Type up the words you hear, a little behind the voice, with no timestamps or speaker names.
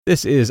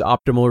This is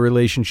Optimal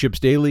Relationships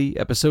Daily,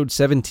 episode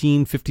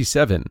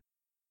 1757,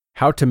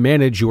 How to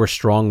Manage Your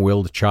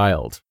Strong-Willed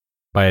Child,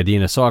 by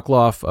Adina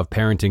Soclof of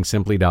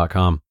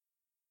ParentingSimply.com.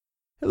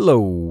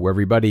 Hello,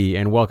 everybody,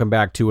 and welcome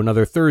back to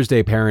another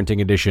Thursday parenting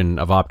edition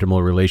of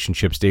Optimal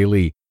Relationships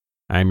Daily.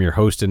 I'm your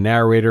host and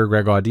narrator,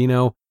 Greg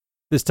Adina,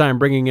 this time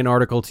bringing an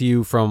article to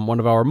you from one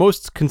of our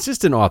most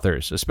consistent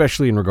authors,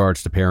 especially in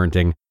regards to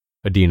parenting,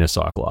 Adina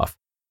Soclof.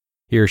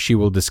 Here she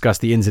will discuss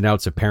the ins and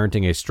outs of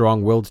parenting a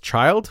strong-willed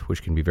child,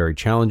 which can be very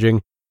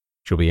challenging.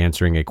 She'll be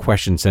answering a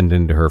question sent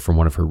in to her from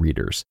one of her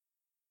readers.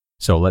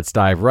 So let's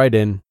dive right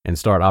in and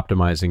start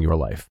optimizing your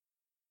life.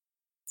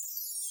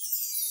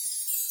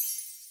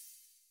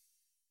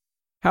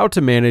 How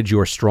to Manage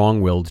Your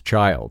Strong-Willed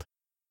Child,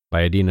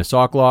 by Adina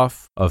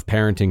Soclof of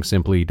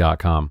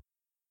ParentingSimply.com.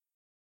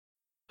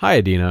 Hi,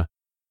 Adina.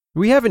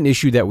 We have an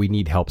issue that we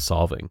need help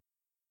solving.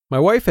 My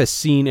wife has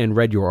seen and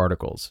read your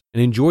articles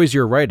and enjoys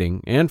your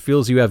writing and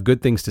feels you have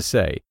good things to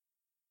say.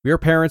 We are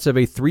parents of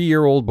a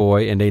 3-year-old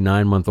boy and a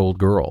 9-month-old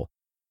girl.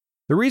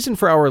 The reason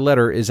for our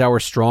letter is our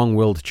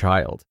strong-willed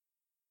child.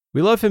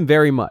 We love him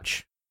very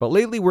much, but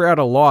lately we're at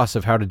a loss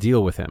of how to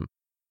deal with him.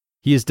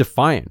 He is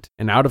defiant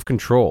and out of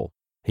control.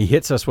 He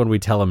hits us when we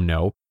tell him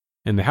no,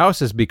 and the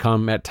house has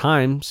become, at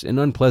times, an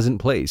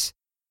unpleasant place.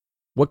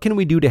 What can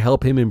we do to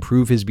help him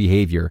improve his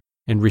behavior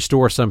and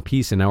restore some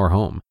peace in our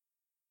home?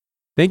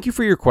 Thank you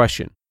for your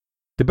question.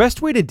 The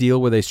best way to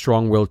deal with a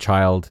strong-willed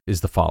child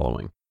is the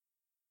following.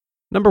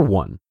 Number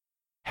 1,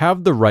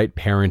 have the right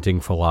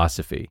parenting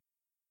philosophy.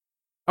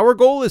 Our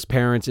goal as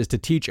parents is to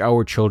teach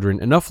our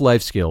children enough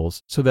life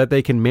skills so that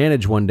they can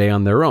manage one day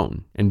on their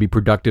own and be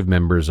productive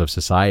members of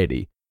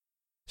society.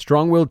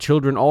 Strong-willed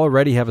children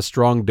already have a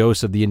strong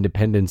dose of the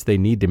independence they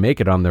need to make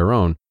it on their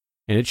own,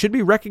 and it should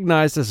be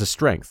recognized as a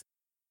strength.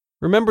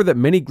 Remember that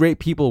many great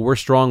people were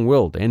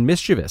strong-willed and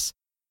mischievous.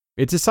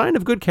 It's a sign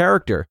of good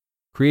character,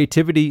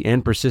 creativity,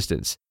 and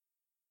persistence.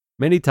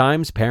 Many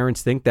times,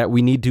 parents think that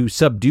we need to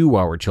subdue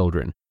our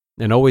children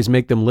and always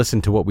make them listen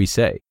to what we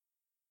say.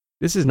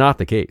 This is not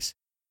the case.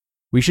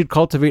 We should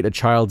cultivate a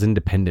child's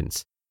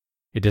independence.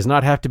 It does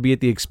not have to be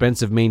at the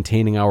expense of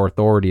maintaining our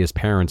authority as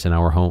parents in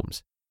our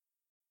homes.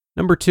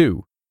 Number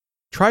 2,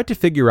 try to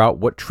figure out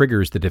what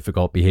triggers the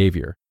difficult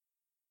behavior.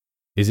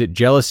 Is it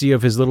jealousy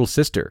of his little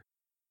sister?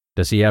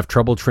 Does he have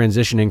trouble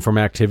transitioning from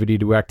activity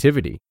to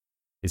activity?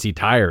 Is he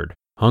tired,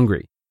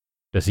 hungry?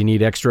 Does he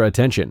need extra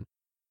attention?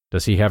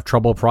 Does he have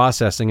trouble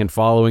processing and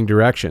following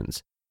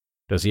directions?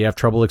 Does he have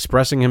trouble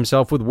expressing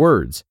himself with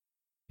words?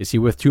 Is he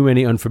with too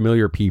many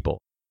unfamiliar people?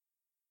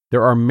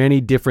 There are many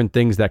different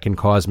things that can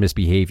cause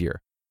misbehavior.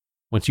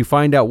 Once you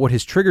find out what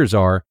his triggers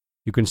are,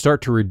 you can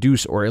start to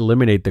reduce or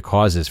eliminate the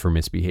causes for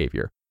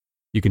misbehavior.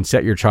 You can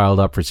set your child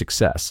up for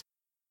success.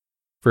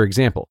 For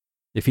example,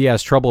 if he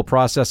has trouble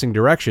processing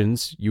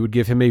directions, you would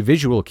give him a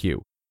visual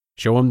cue.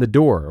 Show him the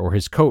door or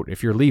his coat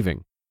if you're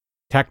leaving.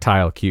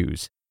 Tactile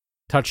cues.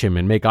 Touch him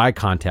and make eye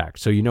contact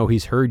so you know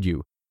he's heard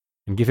you,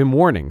 and give him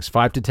warnings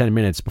 5 to 10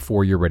 minutes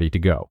before you're ready to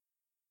go.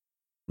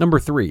 Number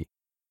 3,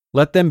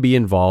 let them be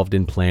involved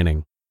in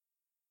planning.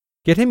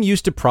 Get him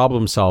used to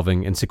problem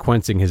solving and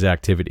sequencing his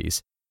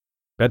activities.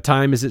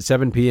 Bedtime is at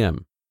 7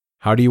 p.m.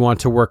 How do you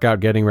want to work out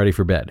getting ready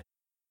for bed?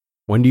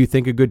 When do you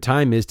think a good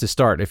time is to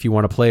start if you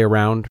want to play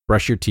around,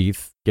 brush your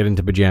teeth, get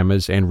into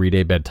pajamas, and read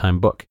a bedtime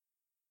book?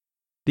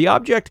 The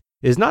object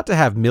is not to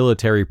have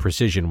military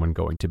precision when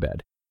going to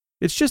bed.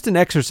 It's just an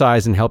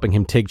exercise in helping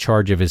him take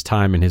charge of his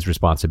time and his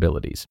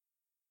responsibilities.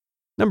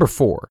 Number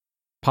 4,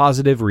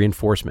 positive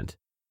reinforcement.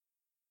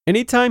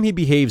 Anytime he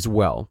behaves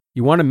well,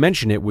 you want to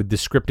mention it with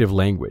descriptive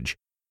language.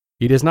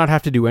 He does not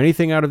have to do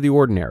anything out of the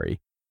ordinary.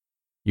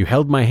 You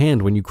held my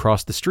hand when you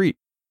crossed the street.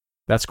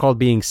 That's called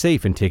being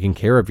safe and taking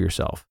care of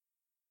yourself.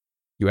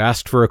 You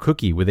asked for a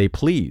cookie with a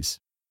please.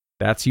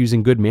 That's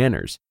using good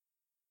manners.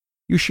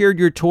 You shared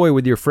your toy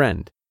with your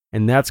friend,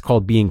 and that's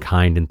called being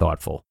kind and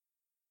thoughtful.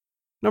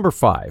 Number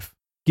 5,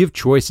 give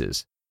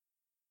choices.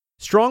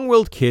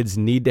 Strong-willed kids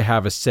need to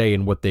have a say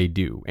in what they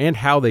do and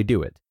how they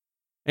do it.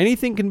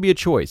 Anything can be a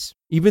choice,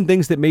 even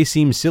things that may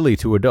seem silly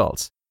to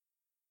adults.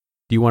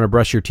 Do you want to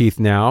brush your teeth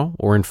now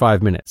or in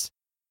 5 minutes?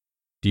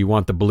 Do you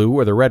want the blue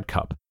or the red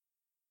cup?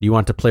 Do you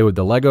want to play with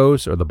the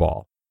Legos or the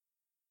ball?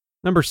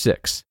 Number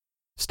 6,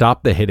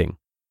 stop the hitting.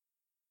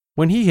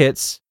 When he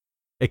hits,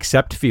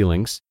 accept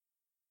feelings.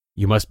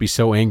 You must be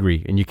so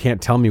angry and you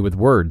can't tell me with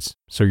words,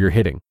 so you're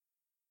hitting.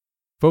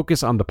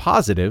 Focus on the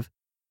positive.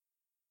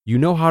 You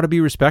know how to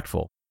be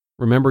respectful.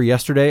 Remember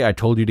yesterday I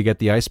told you to get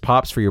the ice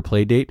pops for your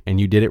play date and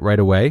you did it right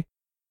away?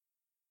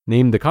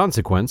 Name the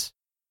consequence.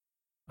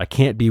 I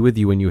can't be with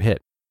you when you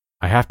hit.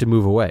 I have to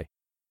move away.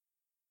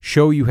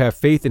 Show you have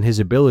faith in his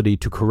ability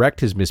to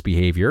correct his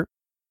misbehavior.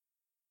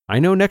 I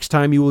know next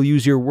time you will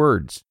use your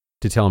words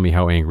to tell me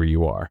how angry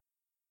you are.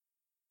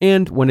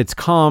 And when it's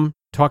calm,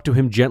 talk to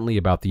him gently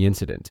about the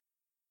incident.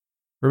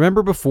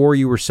 Remember before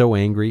you were so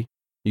angry?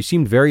 You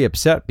seemed very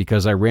upset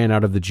because I ran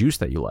out of the juice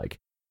that you like.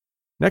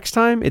 Next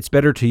time, it's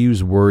better to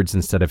use words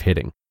instead of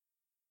hitting.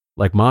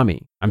 Like,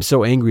 Mommy, I'm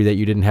so angry that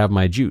you didn't have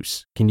my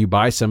juice. Can you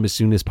buy some as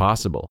soon as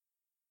possible?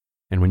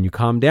 And when you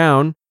calm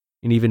down,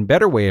 an even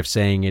better way of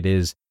saying it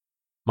is,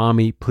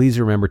 "Mommy, please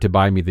remember to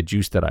buy me the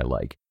juice that I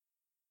like."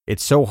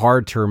 It's so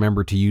hard to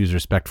remember to use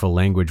respectful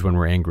language when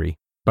we're angry,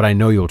 but I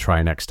know you'll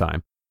try next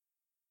time.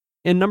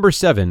 And number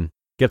 7,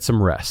 get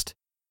some rest.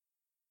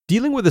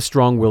 Dealing with a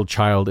strong-willed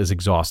child is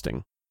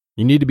exhausting.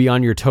 You need to be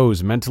on your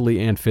toes mentally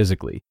and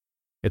physically.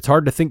 It's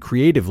hard to think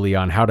creatively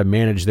on how to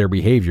manage their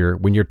behavior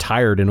when you're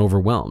tired and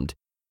overwhelmed.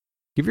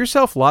 Give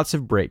yourself lots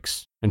of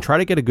breaks and try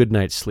to get a good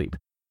night's sleep.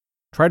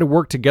 Try to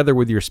work together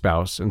with your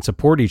spouse and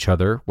support each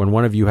other when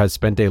one of you has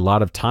spent a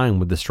lot of time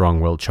with the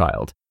strong-willed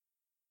child.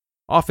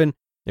 Often,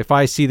 if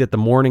I see that the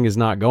morning is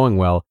not going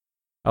well,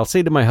 I'll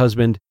say to my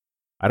husband,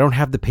 "I don't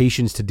have the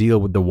patience to deal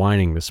with the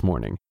whining this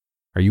morning.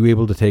 Are you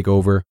able to take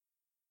over?"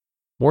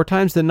 More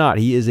times than not,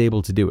 he is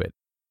able to do it.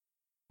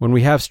 When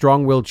we have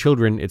strong-willed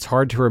children, it's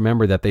hard to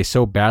remember that they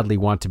so badly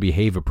want to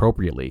behave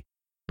appropriately,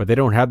 but they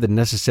don't have the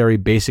necessary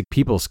basic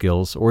people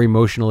skills or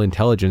emotional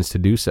intelligence to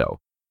do so.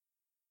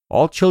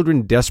 All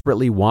children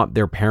desperately want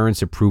their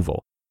parents'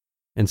 approval,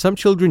 and some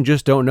children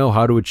just don't know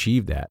how to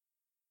achieve that.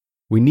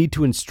 We need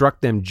to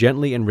instruct them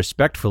gently and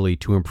respectfully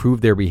to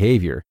improve their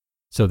behavior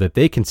so that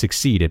they can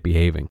succeed at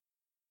behaving.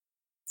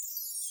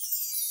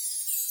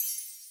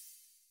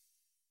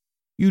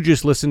 You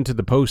just listened to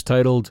the post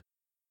titled,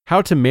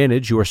 "How to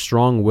Manage Your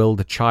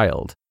Strong-Willed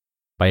Child"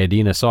 by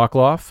Adina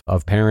Soclof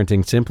of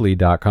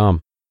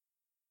ParentingSimply.com.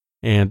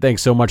 And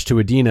thanks so much to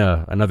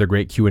Adina, another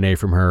great Q&A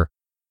from her.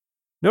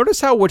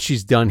 Notice how what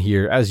she's done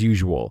here, as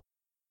usual,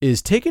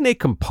 is taken a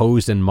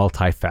composed and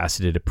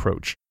multifaceted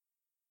approach.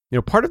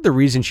 Part of the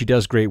reason she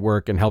does great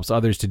work and helps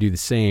others to do the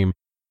same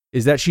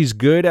is that she's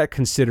good at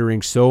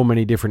considering so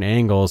many different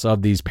angles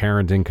of these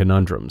parenting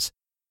conundrums.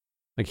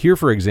 Like here,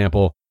 for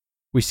example,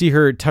 we see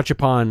her touch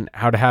upon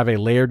how to have a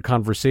layered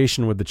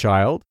conversation with the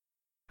child,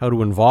 how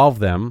to involve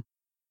them,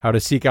 how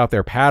to seek out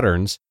their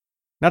patterns,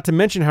 not to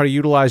mention how to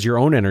utilize your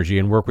own energy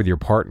and work with your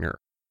partner.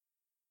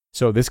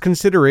 So this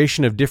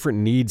consideration of different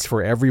needs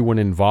for everyone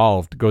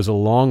involved goes a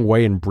long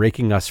way in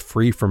breaking us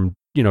free from,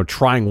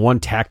 trying one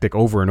tactic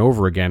over and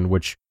over again,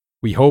 which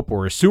we hope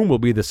or assume will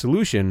be the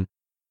solution,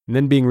 and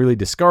then being really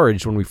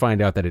discouraged when we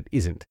find out that it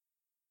isn't.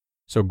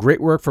 So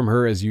great work from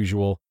her as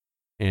usual.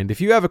 And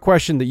if you have a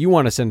question that you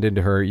want to send in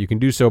to her, you can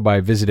do so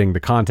by visiting the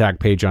contact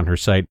page on her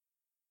site.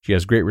 She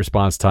has great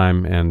response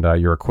time, and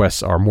your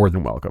requests are more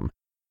than welcome.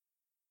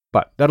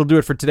 But that'll do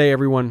it for today,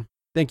 everyone.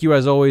 Thank you,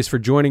 as always, for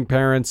joining,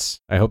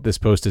 parents. I hope this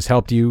post has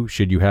helped you,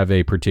 should you have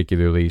a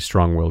particularly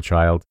strong-willed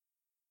child.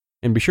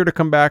 And be sure to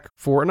come back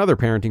for another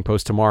parenting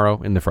post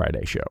tomorrow in the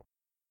Friday show.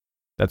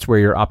 That's where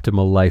your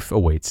optimal life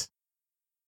awaits.